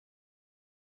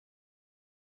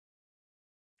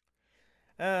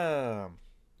Um,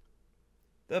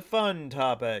 the fun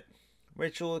topic,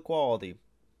 racial equality.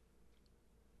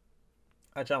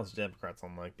 I challenge the Democrats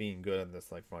on like being good at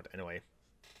this like front anyway.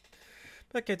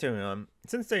 But continuing on,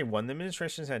 since day one, the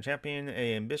administration has championed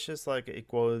a ambitious like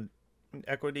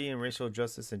equity and racial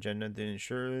justice agenda to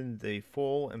ensure the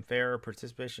full and fair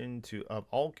participation of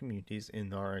all communities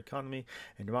in our economy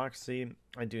and democracy,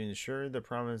 and to ensure the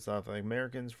promise of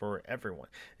Americans for everyone,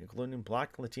 including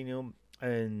Black, Latino,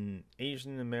 and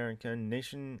Asian American,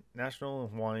 national,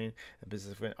 Hawaiian, and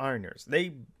Pacific Islanders.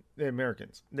 The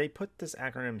Americans, they put this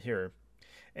acronym here,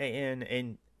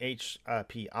 ANHPI,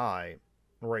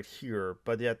 right here,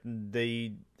 but yet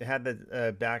they had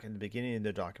that back in the beginning of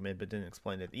the document, but didn't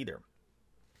explain it either.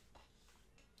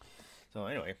 So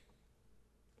anyway,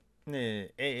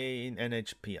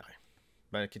 AANHPI.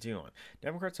 But continue on.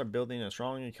 Democrats are building a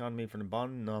strong economy from the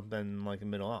bottom up and like the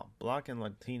middle out. Black and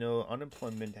Latino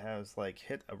unemployment has like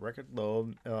hit a record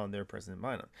low under President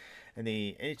Biden, and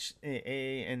the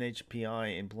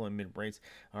AANHPI employment rates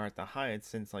are at the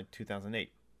highest since like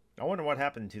 2008. I wonder what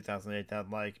happened in 2008 that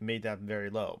like made that very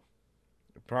low.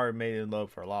 It probably made it low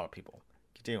for a lot of people.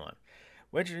 Continue on.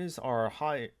 Wages are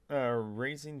high,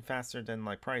 raising faster than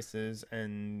like prices,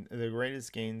 and the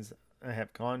greatest gains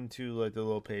have gone to like the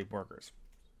low-paid workers.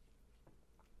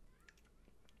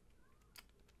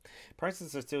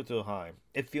 Prices are still too high.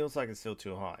 It feels like it's still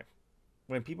too high.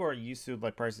 When people are used to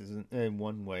like prices in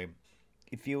one way,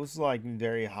 it feels like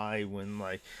very high when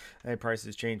like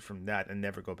prices change from that and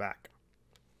never go back.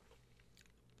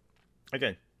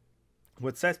 Again,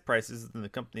 what sets prices are the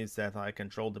companies that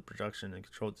control the production and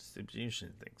control distribution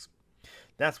of things.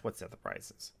 That's what sets the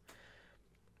prices.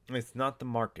 It's not the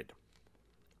market.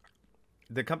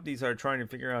 The companies are trying to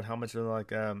figure out how much of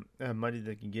like money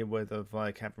they can get with of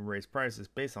like having raised prices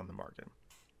based on the market,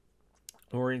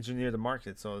 or engineer the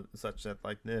market so such that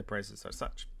like the prices are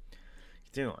such.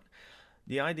 Continue on.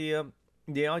 The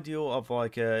ideal of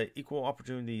like equal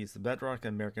opportunity is the bedrock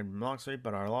of American democracy,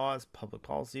 but our laws, public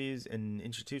policies, and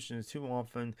institutions too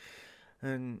often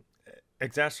and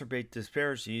exacerbate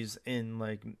disparities in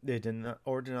like they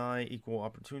deny equal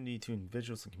opportunity to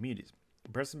individuals and communities.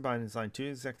 President Biden signed two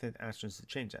executive actions to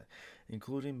change that,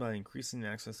 including by increasing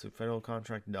access to federal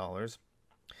contracting dollars,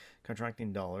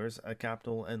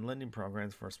 capital, and lending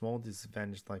programs for small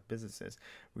disadvantaged like businesses,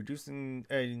 reducing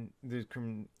the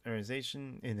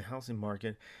criminalization in the housing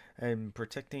market, and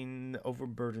protecting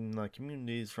overburdened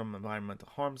communities from environmental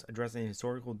harms, addressing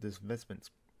historical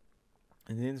disinvestments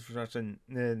and infrastructure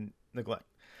neglect,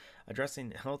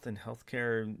 addressing health and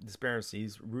healthcare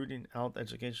disparities, rooting out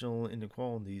educational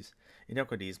inequities,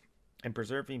 and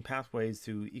preserving pathways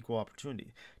to equal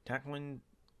opportunity, tackling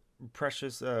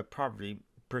persistent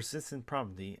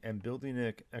poverty, and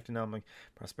building economic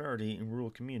prosperity in rural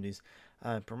communities,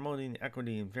 promoting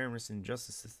equity and fairness in the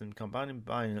justice system, combating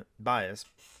bias,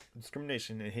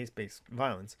 discrimination, and hate-based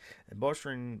violence, and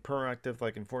bolstering proactive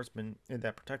enforcement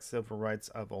that protects civil rights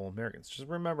of all Americans. Just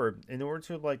remember, in order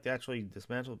to actually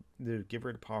dismantle, to get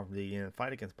rid of poverty and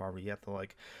fight against poverty, you have to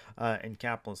end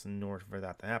capitalism in order for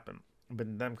that to happen. But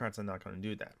the Democrats are not going to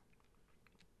do that.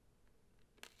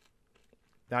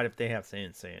 Not if they have say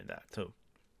in that too.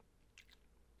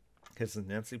 Because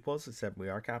Nancy Pelosi said we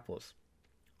are capitalists.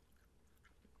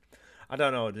 I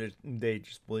don't know. They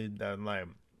just believe that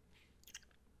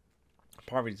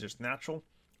poverty is just natural,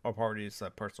 or poverty is a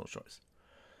personal choice.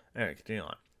 Anyway, continue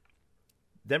on.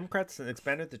 Democrats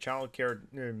expanded the child care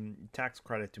tax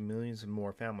credit to millions of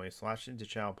more families, slashing the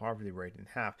child poverty rate in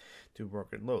half to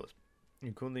record lows,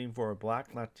 including for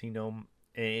Black, Latino,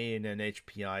 and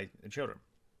HPI children.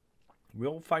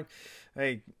 We'll fight.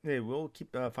 We'll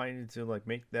keep fighting to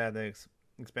make that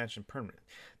expansion permanent.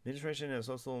 The administration has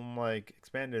also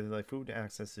expanded food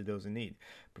access to those in need,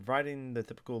 providing the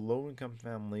typical low-income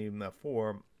family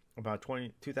for about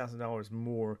 $2,000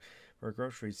 more for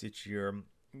groceries each year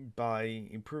by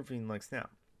improving SNAP,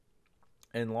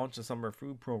 and launched a summer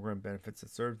food program benefits that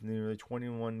served nearly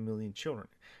 21 million children.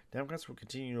 Democrats will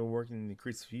continue to work to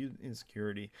increase food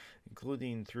insecurity,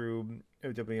 including through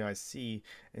OWIC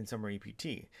and summer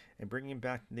EPT, and bringing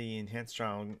back the enhanced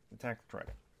child tax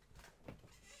credit.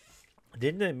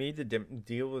 Didn't they make the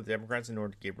deal with the Democrats in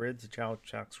order to get rid of the child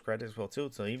tax credit as well too?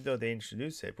 So even though they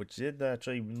introduced it, which did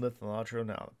actually lift a lot of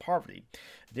children out of poverty,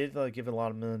 did give a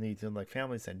lot of money to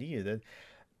families that needed it,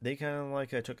 they kind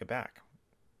of took it back.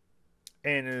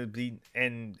 And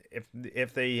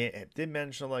if they did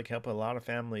manage to help a lot of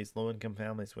families, low income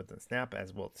families with the SNAP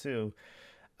as well too,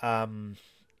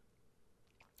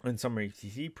 in some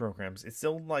ATT programs, it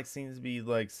still like seems to be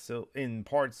like so in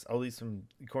parts, at least from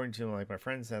according to like my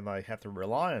friends that like have to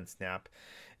rely on Snap.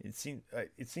 It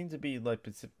seems to be like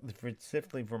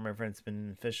specifically for my friends been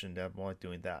inefficient at like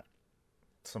doing that.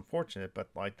 It's unfortunate, but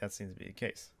like that seems to be the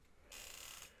case.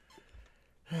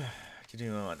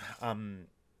 Continuing on.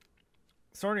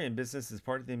 Starting a business is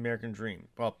part of the American dream.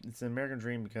 Well, it's an American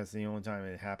dream because the only time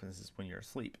it happens is when you're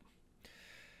asleep.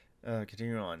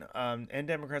 Continuing on. And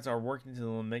Democrats are working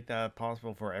to make that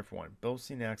possible for everyone,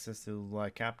 boasting access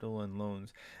to capital and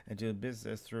loans and to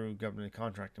business through government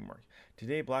contracting work.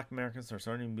 Today, black Americans are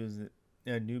starting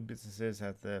new businesses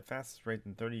at the fastest rate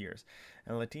in 30 years,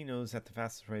 and Latinos at the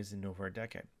fastest rate in over a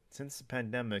decade. Since the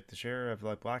pandemic, the share of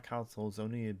black households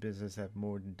owning a business have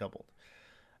more than doubled.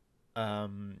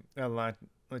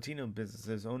 Latino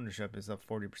businesses ownership is up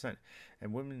 40%,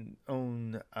 and women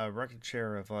own a record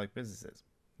share of businesses.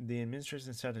 The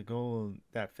administration set a goal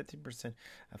that 15%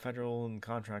 of federal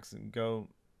contracts go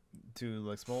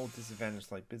to small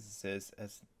disadvantaged businesses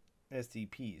as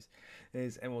SDPs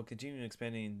and will continue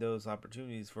expanding those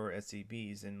opportunities for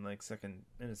SDPs in a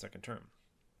second term.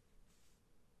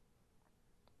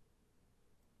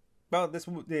 Well, this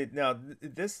one is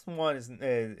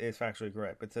factually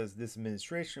correct. It says this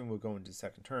administration will go into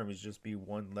second term. It's just be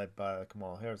one led by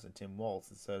Kamala Harris and Tim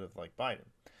Walz instead of Biden.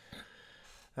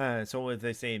 So if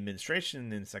they say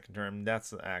administration in the second term,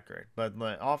 that's accurate. But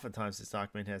oftentimes this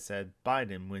document has said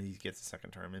Biden when he gets a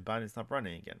second term, and Biden's not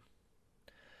running again.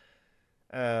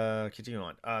 Continue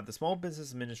on. The Small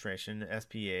Business Administration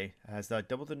 (SBA) has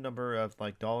doubled the number of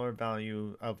dollar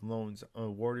value of loans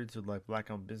awarded to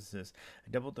black-owned businesses,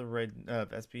 and doubled the rate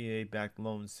of SBA-backed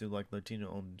loans to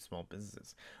Latino-owned small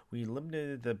businesses. We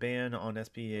eliminated the ban on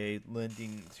SBA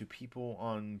lending to people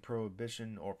on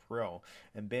prohibition or parole,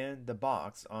 and banned the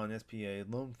box on SBA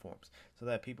loan forms, so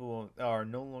that people are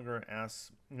no longer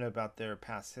asked about their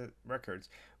past records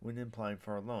when applying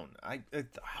for a loan. I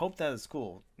hope that is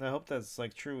cool. I hope that's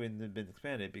true and been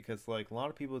expanded, because a lot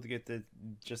of people get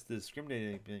just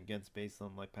discriminated against based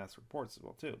on past reports as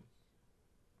well too.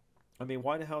 I mean,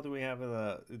 why the hell do we have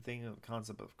a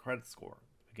concept of credit score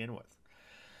to begin with?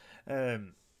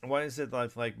 Why is it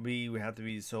we have to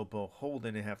be so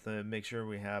beholden and have to make sure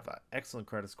we have an excellent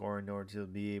credit score in order to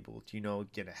be able to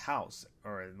get a house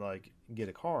or get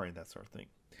a car and that sort of thing?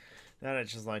 That I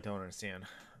just don't understand.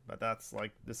 But that's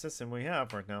the system we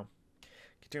have right now.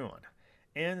 Continue on.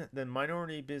 And the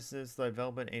Minority Business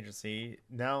Development Agency,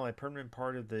 now a permanent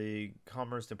part of the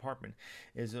Commerce Department,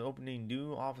 is opening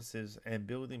new offices and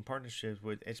building partnerships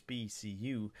with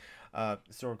HBCU,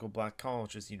 historical black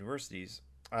colleges, universities,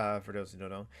 for those who don't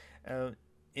know,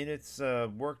 in its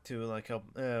work to help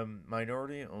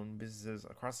minority-owned businesses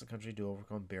across the country to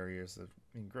overcome barriers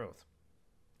in growth.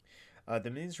 The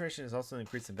administration has also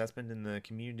increased investment in the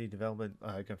Community Development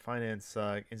Finance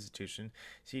Institution,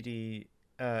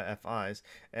 CDFIs,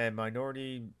 and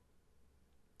minority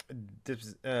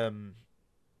I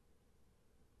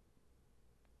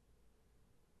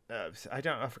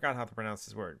forgot how to pronounce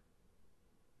this word.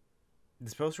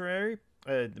 Disposory,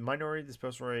 minority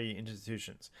disposory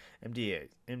institutions,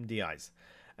 MDIs,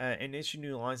 and issue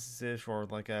new licenses for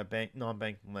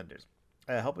non-banking lenders.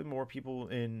 Helping more people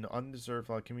in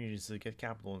underserved communities to get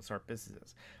capital and start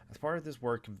businesses. As part of this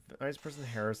work, Vice President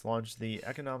Harris launched the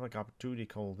Economic Opportunity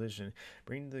Coalition,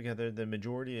 bringing together the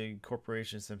majority of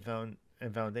corporations and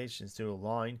foundations to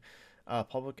align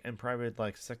public and private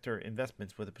sector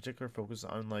investments with a particular focus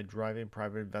on driving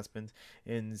private investment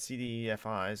in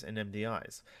CDFIs and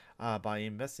MDIs. By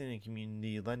investing in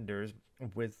community lenders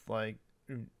with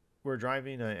we're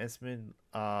driving an estimated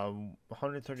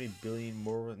 130 billion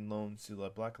more in loans to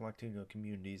black and Latino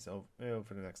communities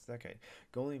over the next decade.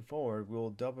 Going forward, we'll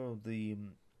double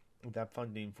that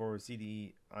funding for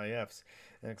CDIFs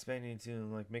and expanding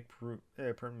to make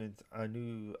permanent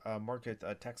new market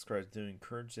tax credits to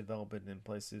encourage development in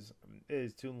places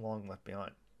is too long left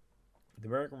behind. The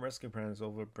American Rescue Plan has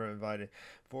also provided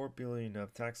 $4 billion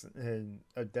of tax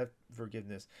debt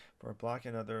forgiveness for black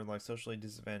and other socially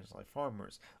disadvantaged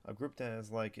farmers, a group that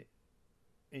has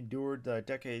endured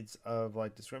decades of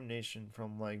discrimination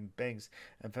from banks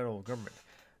and federal government.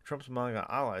 Trump's MAGA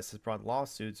allies has brought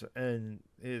lawsuits, and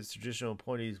his traditional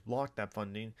appointees blocked that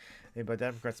funding, but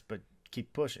Democrats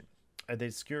keep pushing.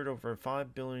 They secured over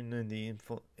 $5 billion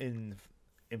in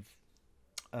the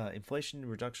Inflation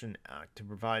Reduction Act to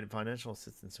provide financial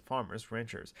assistance to farmers,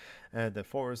 ranchers, and the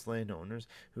forest landowners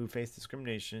who face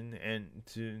discrimination, and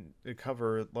to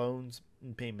cover loans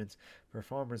and payments for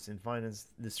farmers in finance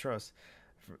distress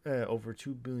for, over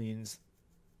 $2 billion,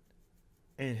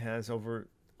 and has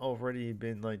already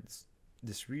been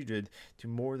distributed to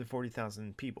more than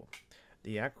 40,000 people.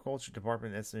 The Agriculture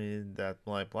Department estimated that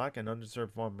black and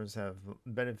underserved farmers have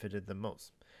benefited the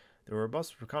most. The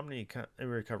robust economy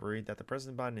recovery that the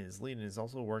President Biden is leading is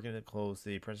also working to close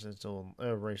the presidential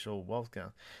racial wealth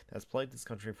gap that's plagued this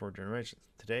country for generations.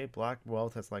 Today, black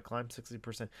wealth has climbed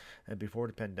 60%, and before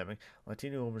the pandemic,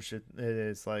 Latino ownership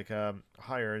is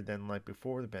higher than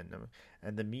before the pandemic,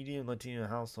 and the median Latino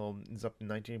household is up to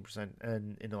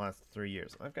 19% in the last 3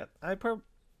 years. I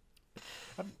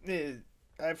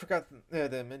forgot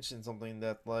to mention something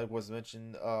that was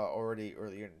mentioned already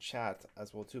earlier in the chat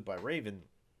as well too by Raven.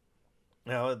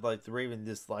 Now, the Raven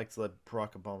dislikes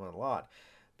Barack Obama a lot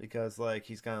because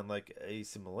he's kind of a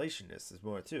simulationist as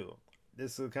more too.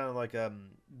 This is kind of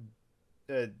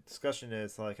a discussion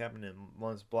that's happening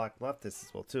amongst black leftists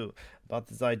as well too about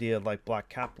this idea of black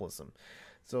capitalism.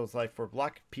 So it's for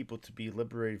black people to be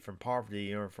liberated from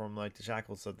poverty or from the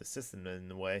shackles of the system in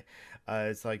a way.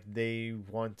 It's they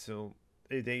want to.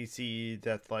 They see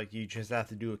that you just have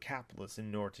to do a capitalist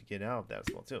in order to get out of that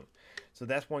as well too. So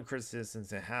that's one criticism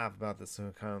they have about this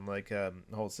kind of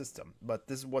whole system. But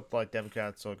this is what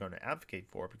Democrats are going to advocate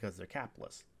for because they're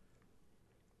capitalists.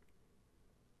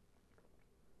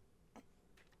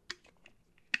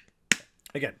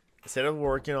 Again, instead of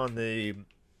working on the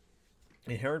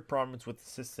inherent problems with the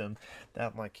system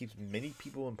that keeps many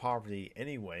people in poverty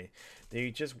anyway,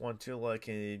 they just want to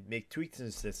make tweaks in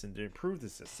the system to improve the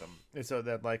system, and so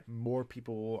that more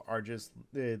people are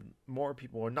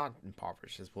not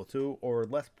impoverished as well too, or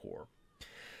less poor,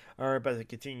 or but to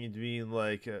continue to be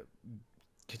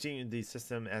continue the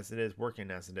system as it is, working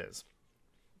as it is.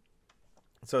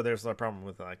 So there's no problem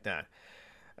with that.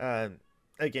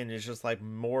 Again, it's just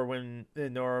more women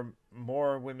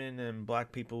and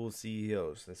black people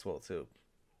CEOs as well too.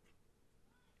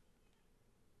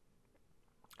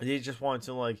 They just want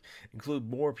to include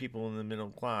more people in the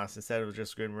middle class instead of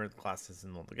just getting rid of the class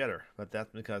system altogether. But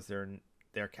that's because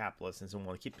they're capitalists and don't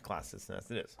want to keep the class system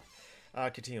as it is.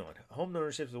 Continue on. Home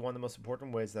ownership is one of the most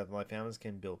important ways that families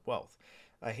can build wealth.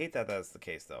 I hate that that's the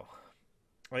case though.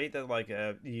 I hate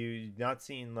that you not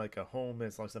seeing a home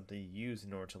as something you use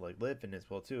in order to live in as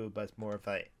well too, but it's more of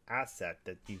an asset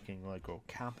that you can grow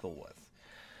capital with.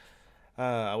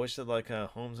 I wish that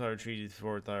homes are treated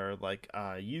for their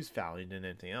use value than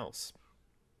anything else.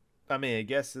 I mean, I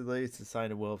guess it's a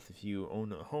sign of wealth if you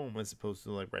own a home as opposed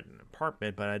to rent an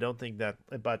apartment, but I don't think that.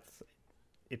 But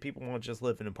if people want to just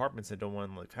live in apartments and don't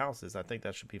want to live houses, I think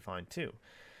that should be fine too.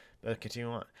 But continue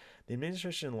on. The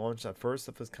administration launched a first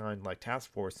of its kind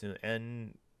task force to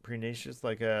end pernicious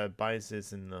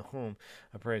biases in the home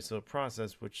appraisal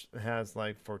process, which has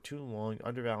for too long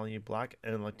undervalued black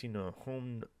and Latino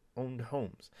owned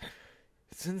homes.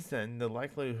 Since then, the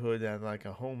likelihood that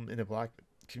a home in a black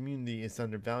community is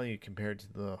undervalued compared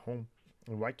to the home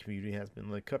in a white community has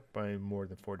been cut by more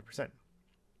than 40%.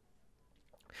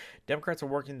 Democrats are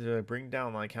working to bring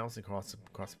down housing costs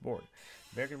across the board.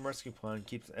 American Rescue Plan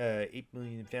keeps 8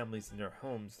 million families in their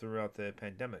homes throughout the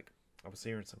pandemic. I was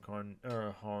hearing some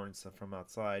horns from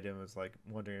outside and was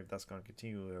wondering if that's going to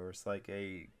continue or it's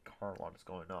a car alarm is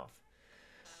going off.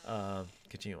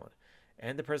 Continue on.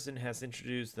 And the president has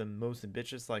introduced the most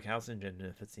ambitious housing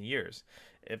benefits in years.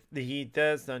 If he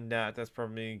does done that, that's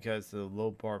probably because the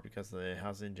low bar because the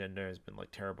housing agenda has been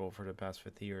terrible for the past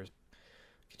 50 years.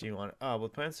 Continue on.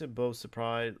 With plans to both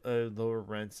supply lower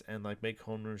rents and make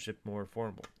home ownership more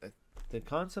affordable. The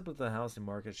concept of the housing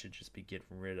market should just be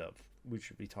getting rid of, which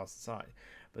should be tossed aside.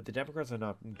 But the Democrats are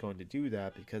not going to do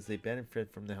that because they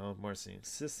benefit from the housing market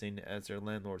existing as their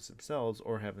landlords themselves,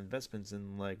 or have investments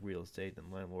in real estate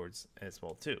and landlords as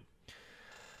well too.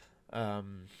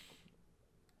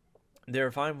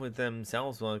 They're fine with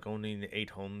themselves owning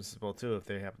 8 homes as well too if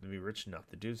they happen to be rich enough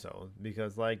to do so,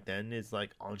 because then it's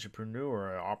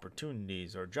entrepreneur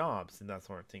opportunities or jobs and that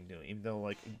sort of thing too, even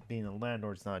though being a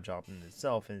landlord is not a job in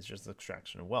itself and it's just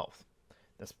extraction of wealth.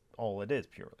 That's all it is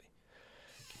purely.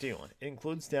 Continue on. It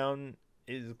includes down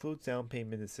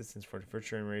payment assistance for the first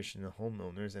generation of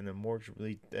homeowners and a mortgage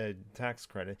relief tax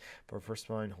credit for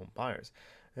first-time home buyers,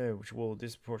 which will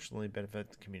disproportionately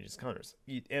benefit the community's owners.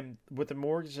 And with the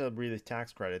mortgage relief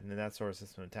tax credit and that sort of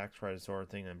system, tax credit sort of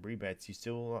thing, and rebates,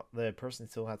 the person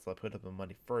still has to put up the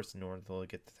money first in order to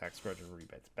get the tax credit or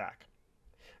rebates back.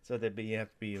 So that you have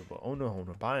to be able to own a home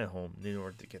or buy a home in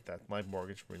order to get that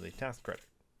mortgage relief tax credit.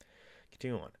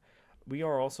 Continue on. We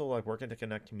are also working to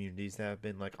connect communities that have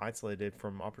been isolated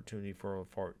from opportunity for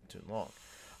far too long.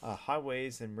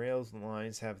 Highways and rails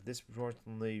lines have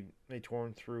disproportionately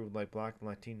torn through like Black,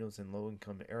 Latinos, and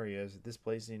low-income areas,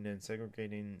 displacing and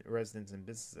segregating residents and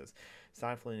businesses,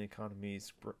 stifling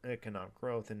economic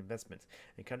growth and investments,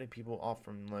 and cutting people off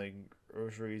from like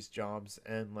groceries, jobs,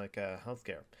 and like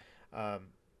healthcare. Um,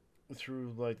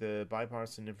 Through like the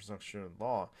bipartisan infrastructure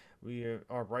law, we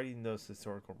are righting those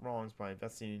historical wrongs by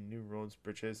investing in new roads,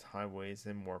 bridges, highways,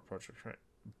 and more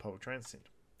public transit.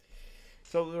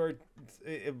 So,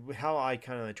 how I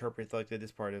kind of interpret like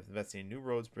this part of investing in new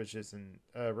roads, bridges, and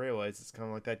railways is kind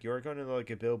of like that. You're going to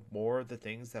like build more of the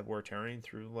things that we're tearing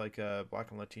through like Black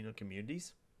and Latino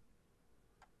communities,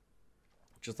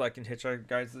 just like in Hitchhiker's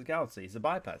Guide to the Galaxy. It's a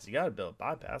bypass. You got to build a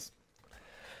bypass.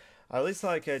 At least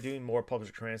like doing more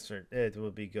public transit, it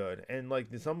would be good. And like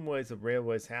in some ways, the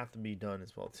railways have to be done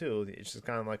as well too. It's just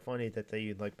kind of like funny that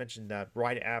they like mentioned that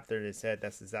right after they said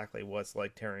that's exactly what's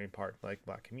like tearing apart like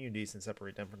Black communities and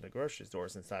separate them from the grocery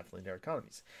stores and stifling their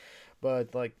economies.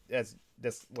 But like that's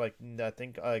like I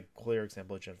think a clear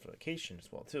example of gentrification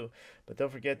as well too. But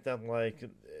don't forget that like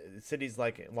cities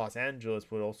like Los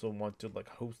Angeles would also want to like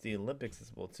host the Olympics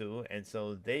as well too, and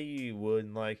so they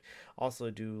would like also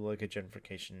do like a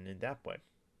gentrification in that way.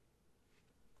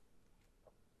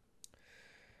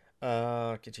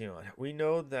 Continue on. We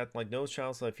know that like no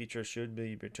child's life feature should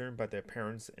be returned by their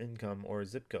parents' income or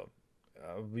zip code.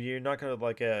 You're not gonna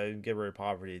like get rid of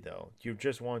poverty though. You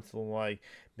just want to like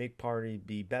make poverty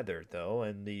be better though,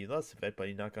 and the less of it, but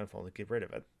you're not gonna fully get rid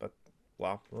of it. But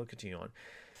well, we'll continue on.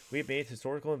 We have made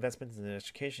historical investments in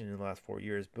education in the last 4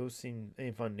 years, boosting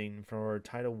funding for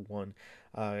Title One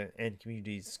and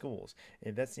community schools,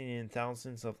 investing in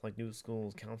thousands of like new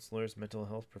schools, counselors, mental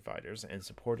health providers, and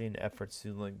supporting efforts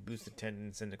to like boost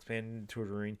attendance and expand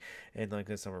tutoring and like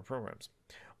the summer programs.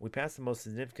 We passed the most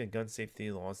significant gun safety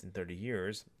laws in 30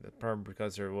 years. That's probably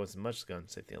because there wasn't much gun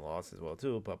safety laws as well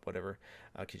too, but whatever.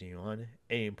 Continue on.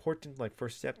 An important like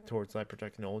first step towards like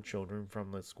protecting all children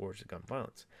from the scourge of gun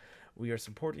violence. We are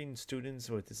supporting students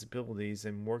with disabilities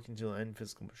and working to end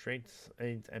physical restraints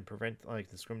and prevent like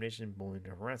discrimination, bullying,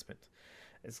 and harassment.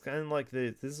 It's kind of like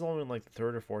this is only like the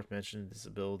third or fourth mention of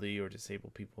disability or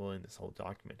disabled people in this whole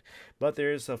document, but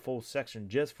there is a full section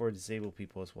just for disabled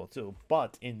people as well too.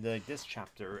 But in this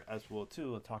chapter as well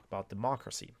too, we'll talk about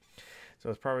democracy. So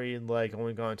it's probably like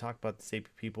only going to talk about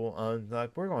disabled people, and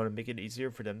like we're going to make it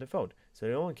easier for them to vote. So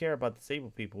they only care about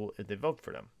disabled people if they vote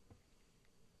for them.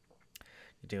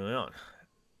 Continuing on,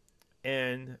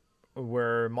 and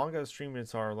where manga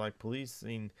streamers are like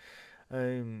policing,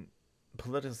 um,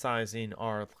 politicizing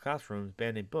our classrooms,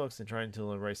 banning books, and trying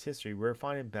to erase history, we're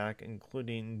fighting back,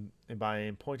 including by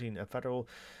appointing a federal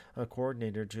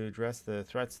coordinator to address the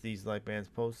threats these like bans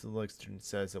pose to like students'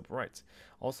 civil rights.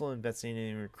 Also investing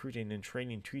in recruiting and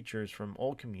training teachers from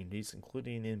all communities,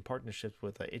 including in partnerships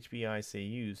with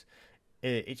HBICUs,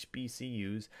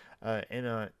 HBCUs,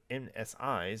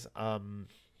 MSIs.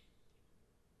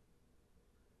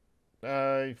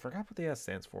 I forgot what the S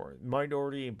stands for.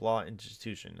 Minority Law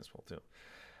Institution as well too.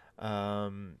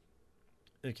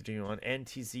 Continue on, and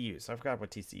TCU. So I forgot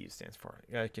what TCU stands for.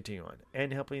 Continue on,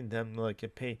 and helping them like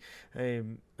get pay,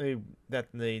 that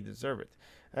they deserve it.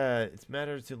 It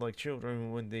matters to like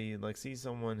children when they like see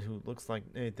someone who looks like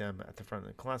them at the front of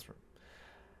the classroom.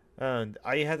 And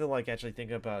I had to like actually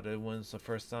think about it when it's the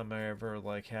first time I ever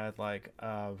like had like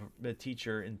a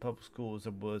teacher in public schools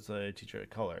that was a teacher of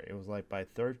color. It was like by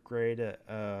third grade,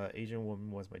 Asian woman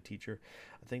was my teacher.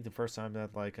 I think the first time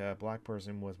that like a black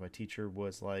person was my teacher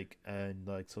was like in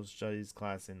like social studies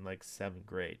class in like seventh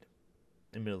grade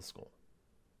in middle school.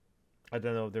 I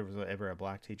don't know if there was ever a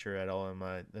black teacher at all in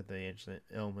my at the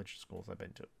elementary schools I've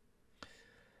been to.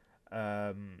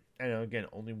 And again,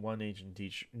 only one Asian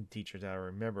teacher that I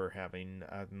remember having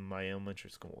at my elementary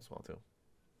school as well too.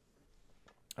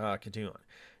 Continue on.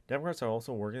 Democrats are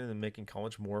also working on making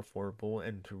college more affordable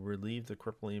and to relieve the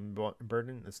crippling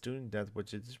burden of student debt,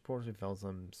 which is disproportionately falls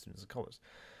on students of colors.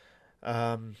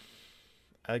 Um,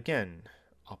 Again,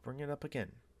 I'll bring it up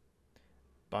again.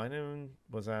 Biden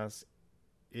was asked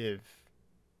if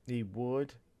he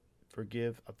would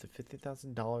forgive up to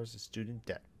 $50,000 of student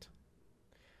debt.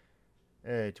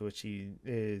 To which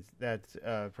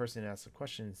that person asked the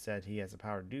question and said he has the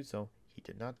power to do so. He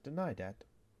did not deny that,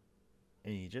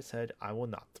 and he just said, "I will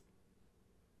not."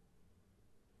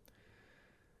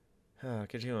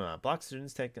 Continuing on, black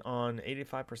students take on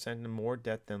 85% more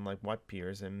debt than like white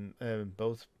peers, and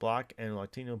both black and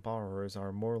Latino borrowers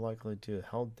are more likely to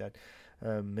hold debt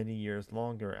many years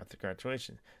longer after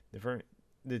graduation.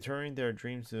 deterring their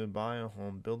dreams to buy a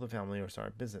home, build a family, or start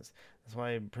a business. That's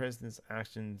why the president's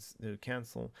actions to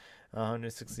cancel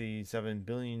 167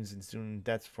 billions in student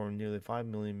debts for nearly 5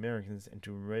 million Americans and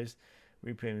to raise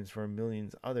repayments for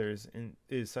millions others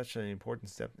is such an important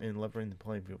step in leveling the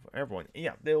playing field for everyone.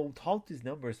 Yeah, they'll talk these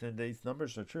numbers, and these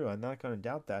numbers are true. I'm not going to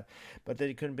doubt that, but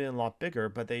they could have been a lot bigger.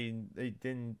 But they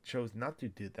didn't chose not to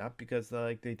do that because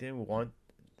like they didn't want.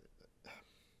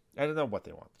 I don't know what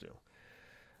they want to do.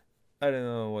 I don't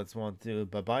know what's want to do,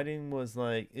 but Biden was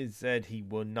like, it said he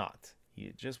would not.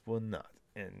 He just would not.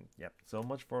 And yep, so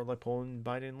much for like pulling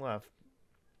Biden left.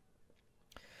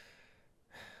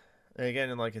 And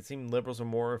again, like it seemed liberals are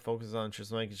more focused on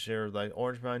just making sure like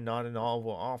Orange Man not in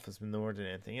Oval Office more than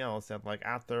anything else. That like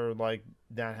after like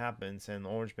that happens and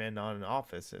Orange Man not in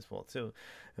office as well too,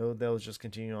 they'll just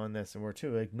continue on this and we're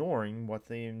too ignoring what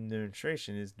the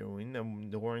administration is doing,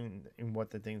 ignoring what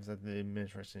the things that the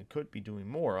administration could be doing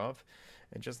more of,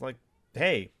 and just like,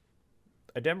 hey,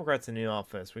 a Democrat's in the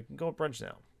office, we can go brunch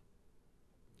now,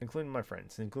 including my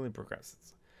friends, including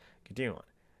progressives. Continue on.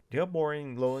 To help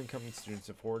boring low-income students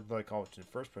afford college in the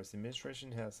first place, the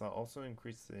administration has also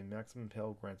increased the maximum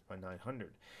Pell Grants by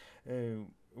 900,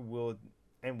 will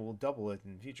double it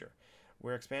in the future.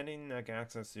 We're expanding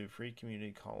access to free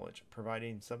community college,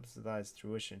 providing subsidized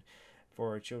tuition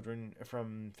for children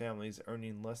from families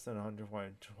earning less than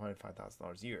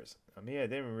 $125,000 a year. I mean, I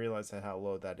didn't realize how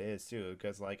low that is too,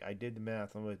 because like I did the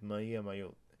math with me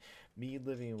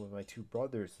living with my two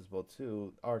brothers as well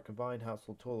too. Our combined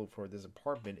household total for this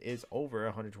apartment is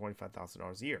over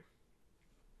 $125,000 a year.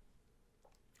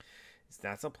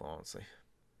 That's up, honestly.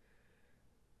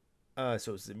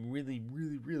 So it's really,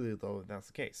 really, really low if that's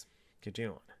the case.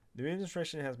 Continue on. The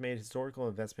administration has made historical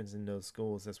investments in those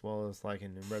schools as well as like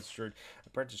in registered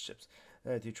apprenticeships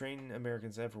to train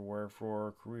Americans everywhere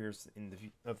for careers in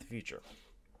of the future.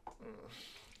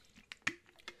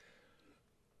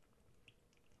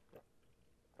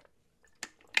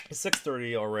 It's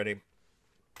 6:30 already.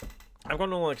 I'm going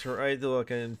to try to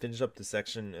look and finish up the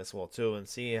section as well too, and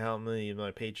see how many of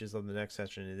my pages of the next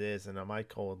section it is, and I might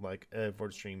call it for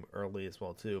the stream early as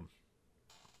well too.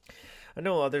 I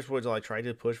know others would try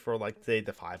to push for say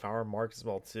the 5-hour mark as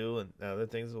well too, and other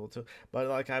things as well too.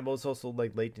 But I was also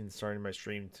late in starting my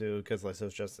stream too, because so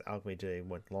it's just Alchemy today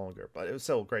went longer. But it was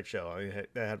still a great show.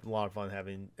 I had a lot of fun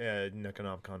having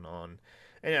Necronomicon on.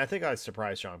 And I think I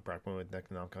surprised John Brackman with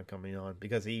Necronomicon coming on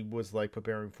because he was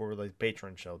preparing for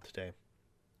Patreon show today.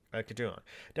 Continue on.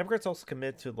 Democrats also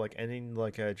commit to ending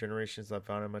generations of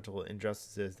environmental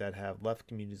injustices that have left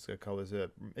communities of colors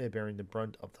bearing the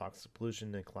brunt of toxic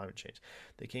pollution and climate change,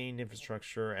 decaying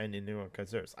infrastructure and inherent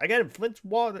concerns. Again,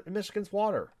 Michigan's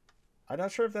water. I'm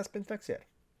not sure if that's been fixed yet.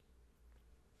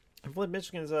 Flint,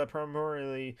 Michigan is a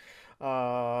primarily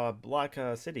black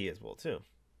city as well too.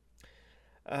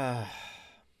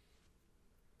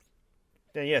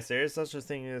 And yes, there is such a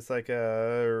thing as a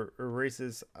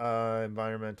racist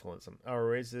environmentalism, or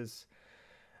racist,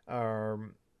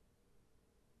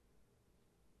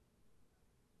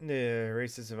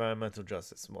 racist environmental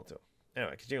justice. Well, too.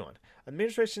 Anyway, continue on.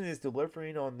 Administration is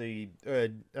delivering on the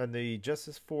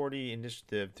Justice 40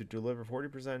 initiative to deliver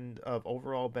 40% of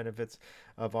overall benefits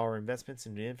of our investments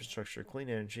into infrastructure, clean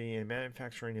energy, and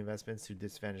manufacturing investments to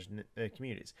disadvantaged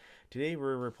communities. Today,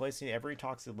 we're replacing every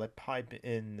toxic lead pipe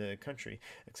in the country,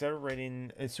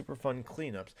 accelerating Superfund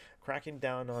cleanups, cracking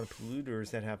down on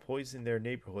polluters that have poisoned their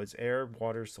neighborhoods, air,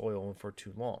 water, soil, for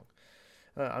too long.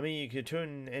 I mean, you could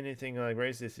turn anything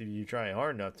racist if you try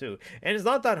hard enough, too. And it's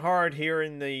not that hard here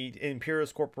in the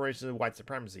imperialist corporations of white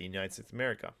supremacy in the United States of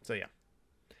America. So, yeah.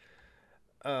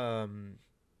 I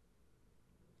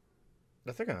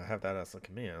think I have that as a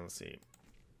command. Let's see.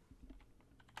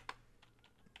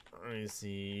 Let me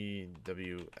see.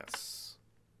 WS.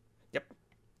 Yep.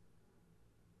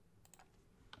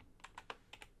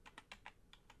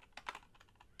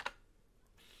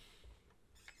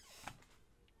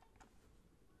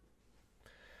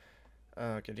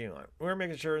 Continue on. We're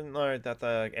making sure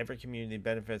that every community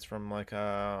benefits from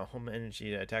home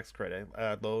energy tax credit,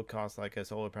 low cost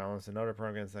solar panels and other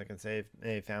programs that can save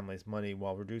families money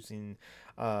while reducing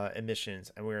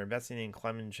emissions. And we're investing in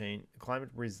climate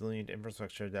resilient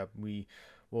infrastructure that we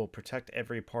will protect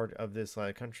every part of this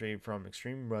country from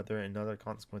extreme weather and other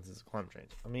consequences of climate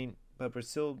change. I mean, but we're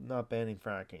still not banning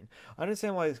fracking. I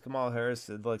understand why Kamala Harris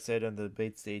said on the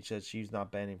debate stage that she's not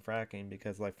banning fracking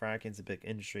because fracking's a big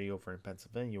industry over in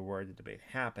Pennsylvania where the debate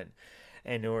happened.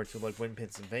 And in order to win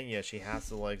Pennsylvania, she has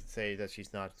to say that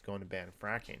she's not going to ban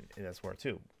fracking, and that's where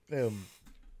too.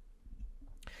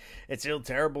 It's still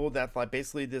terrible that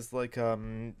basically this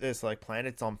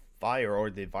planet's on fire, or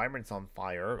the environment's on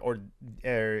fire, or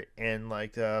and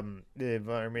like the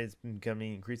environment is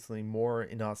becoming increasingly more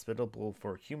inhospitable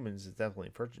for humans, is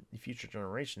definitely for future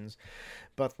generations.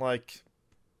 But like,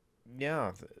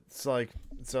 yeah, it's like,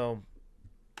 so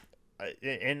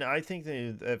and I think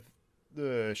that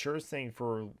the surest thing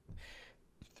for,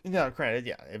 no, granted,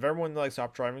 yeah. If everyone like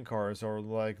stopped driving cars, or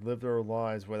like live their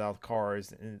lives without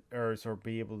cars, or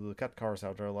be able to cut cars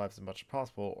out of their lives as much as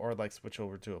possible, or like switch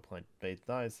over to a plant-based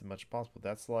diet as much as possible,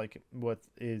 that's like what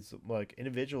is like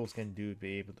individuals can do to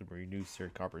be able to reduce their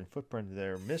carbon footprint and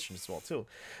their emissions as well too.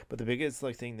 But the biggest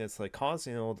like thing that's like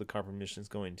causing all the carbon emissions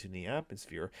going into the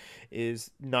atmosphere is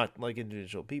not like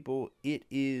individual people; it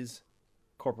is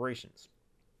corporations.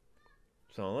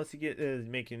 So unless you get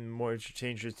making more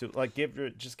changes to like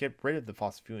just get rid of the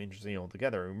fossil fuel industry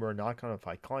altogether, we're not going to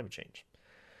fight climate change.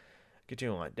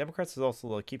 Continue on. Democrats is also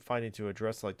like keep fighting to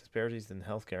address like disparities in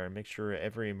healthcare and make sure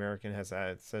every American has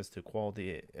access to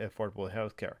quality, affordable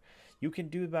healthcare. You can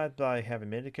do that by having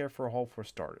Medicare for all for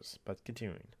starters. But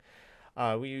continuing.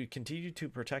 We continue to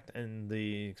protect and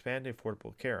the expand the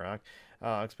Affordable Care Act,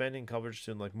 expanding coverage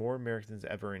to like more Americans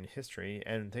ever in history,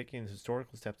 and taking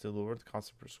historical steps to lower the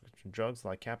cost of prescription drugs,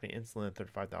 like capping insulin at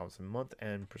 $35 a month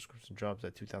and prescription drugs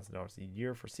at $2,000 a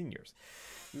year for seniors.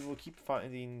 We will keep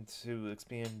fighting to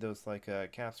expand those like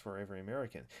caps for every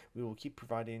American. We will keep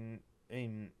providing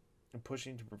and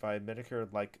pushing to provide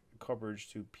Medicare-like coverage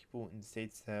to people in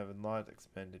states that have not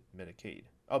expanded Medicaid.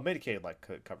 Oh,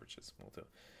 Medicaid-like coverages, well too.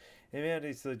 And man,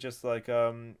 it's just like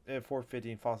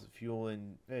forfeiting fossil fuel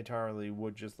and entirely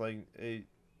would just like it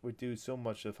would do so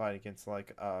much to fight against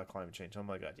like climate change. Oh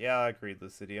my god, yeah, I agree,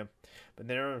 Lucidia, but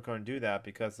they're not going to do that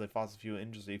because the fossil fuel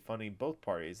industry funding both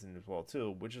parties and as well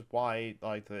too, which is why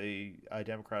like the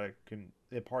Democratic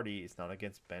Party is not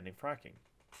against banning fracking.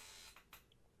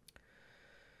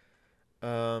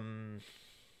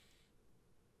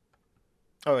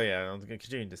 Oh yeah, I'm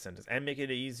continuing the sentence. And make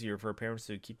it easier for parents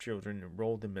to keep children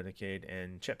enrolled in Medicaid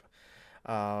and CHIP.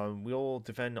 We'll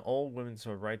defend all women's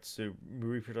rights to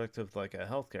reproductive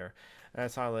health care,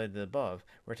 as highlighted above.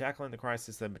 We're tackling the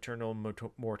crisis of maternal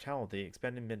mortality,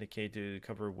 expanding Medicaid to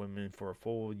cover women for a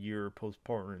full year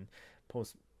postpartum,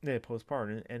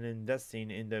 and investing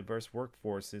in diverse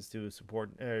workforces to support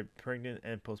pregnant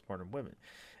and postpartum women.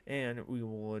 And we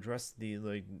will address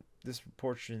the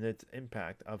disproportionate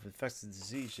impact of infectious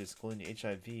diseases, including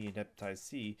HIV and hepatitis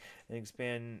C, and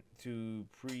expand to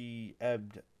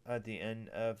pre-ebbed at the end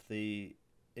of the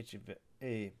HIV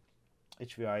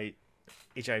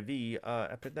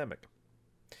epidemic.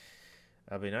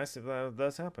 That'd be nice if that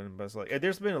does happen, but it's like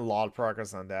there's been a lot of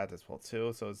progress on that as well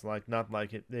too. So it's like not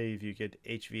like if you get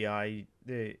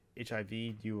the HIV,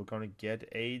 you are gonna get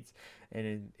AIDS,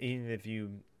 and even if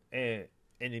you and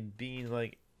it being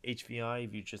like HVI,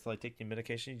 if you just like take the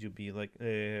medications, you'll be like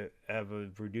have a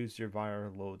reduce your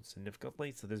viral load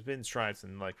significantly. So there's been strides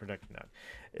in like protecting that.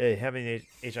 Having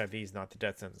HIV is not the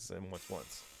death sentence in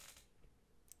once.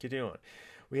 Continue on.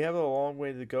 We have a long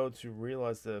way to go to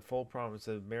realize the full promise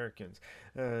of Americans,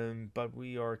 but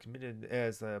we are committed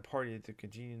as a party to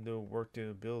continue to work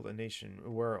to build a nation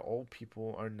where all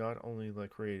people are not only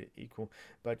created equal,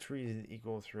 but treated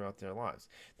equal throughout their lives.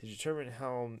 To determine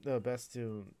how best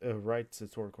to right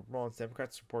historical wrongs,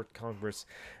 Democrats support Congress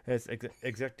as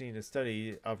executing a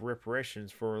study of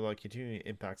reparations for continuing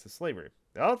impacts of slavery.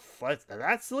 Well, that's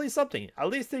at least something. At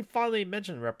least they finally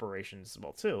mentioned reparations as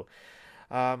well too.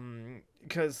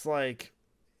 Because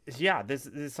yeah, this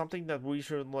is something that we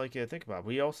should think about.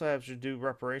 We also have to do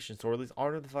reparations, or at least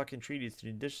honor the fucking treaties to the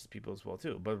indigenous people as well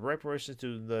too. But reparations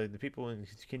to the people who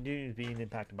continue being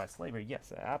impacted by slavery,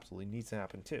 yes, it absolutely needs to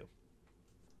happen too.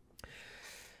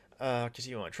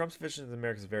 Continue on. Trump's vision of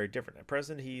America is very different. At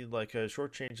present, he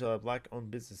shortchanged black-owned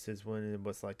businesses when it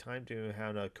was time to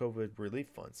have COVID relief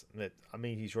funds. I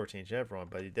mean, he shortchanged everyone,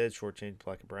 but he did shortchange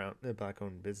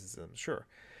black-owned businesses, I'm sure.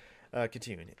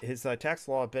 Continuing, his tax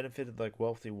law benefited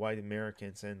wealthy white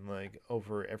Americans and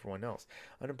over everyone else.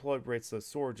 Unemployment rates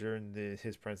soared during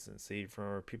his presidency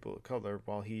for people of color,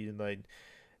 while he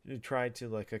tried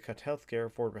to cut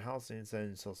healthcare, affordable housing,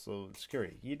 and social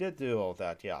security. He did do all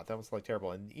that, yeah. That was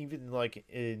terrible, and even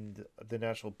in the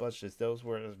national budgets, those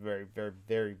were a very, very,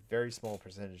 very, very small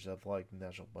percentage of the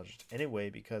national budget anyway,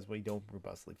 because we don't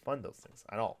robustly fund those things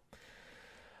at all.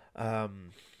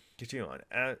 Continue on.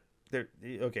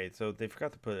 Okay, so they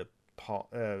forgot to put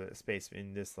a space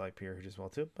in this period as well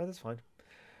too, but that's fine.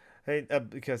 Hey,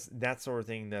 because that sort of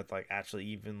thing that actually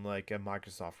even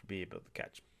Microsoft would be able to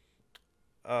catch.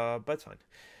 But it's fine.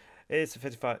 It's a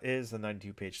 55. It is a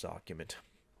 92-page document.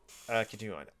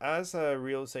 Continue on. As a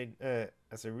real estate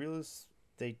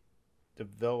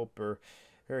developer,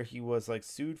 he was like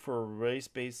sued for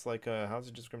race-based like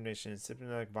housing discrimination and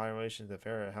systematic violations of the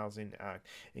Fair Housing Act,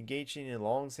 engaging in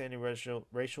long-standing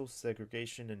racial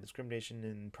segregation and discrimination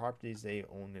in properties they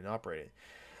owned and operated.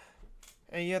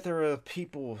 And yet there are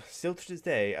people still to this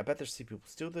day, I bet there's people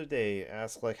still to this day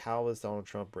ask like, how is Donald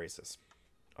Trump racist?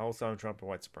 How is Donald Trump a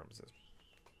white supremacist?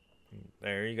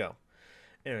 There you go.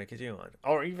 Anyway, continue on.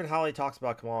 Or even how he talks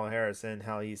about Kamala Harris and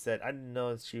how he said, I didn't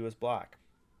know she was black.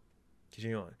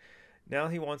 Continue on. Now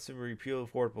he wants to repeal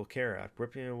the Affordable Care Act,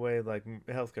 ripping away like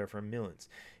healthcare from millions.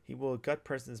 He will gut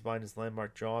President Biden's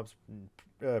landmark jobs,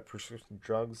 prescription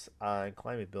drugs, and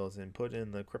climate bills, and put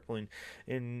in the crippling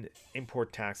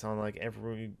import tax on like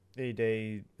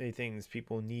everyday things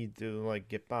people need to like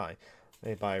get by.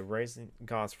 By raising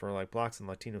costs for like blacks and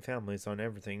Latino families on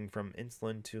everything from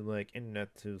insulin to like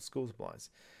internet to school supplies.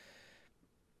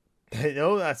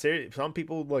 No, that's serious. Some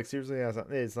people like seriously ask.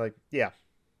 It's like, yeah,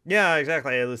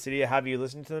 exactly. Lucidia, have you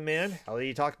listened to the man? How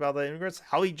he talked about the immigrants?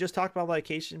 How he just talked about like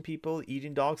Haitian people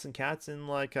eating dogs and cats in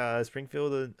like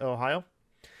Springfield, Ohio?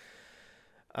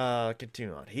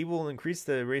 Continue on. He will increase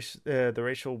the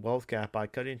racial wealth gap by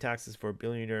cutting taxes for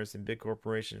billionaires and big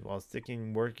corporations while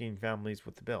sticking working families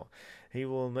with the bill. He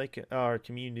will make our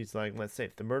communities like less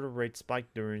safe. The murder rate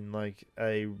spiked during like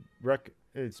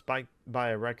spiked by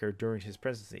a record during his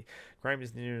presidency. Crime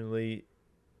is near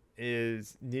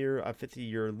a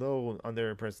 50-year low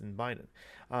under President Biden.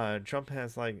 Trump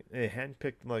has like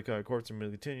handpicked like courts and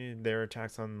continued their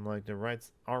attacks on like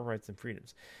our rights and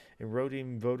freedoms,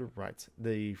 eroding voter rights,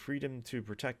 the freedom to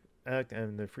protect act,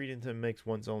 and the freedom to make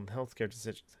one's own healthcare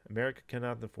decisions. America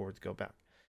cannot afford to go back.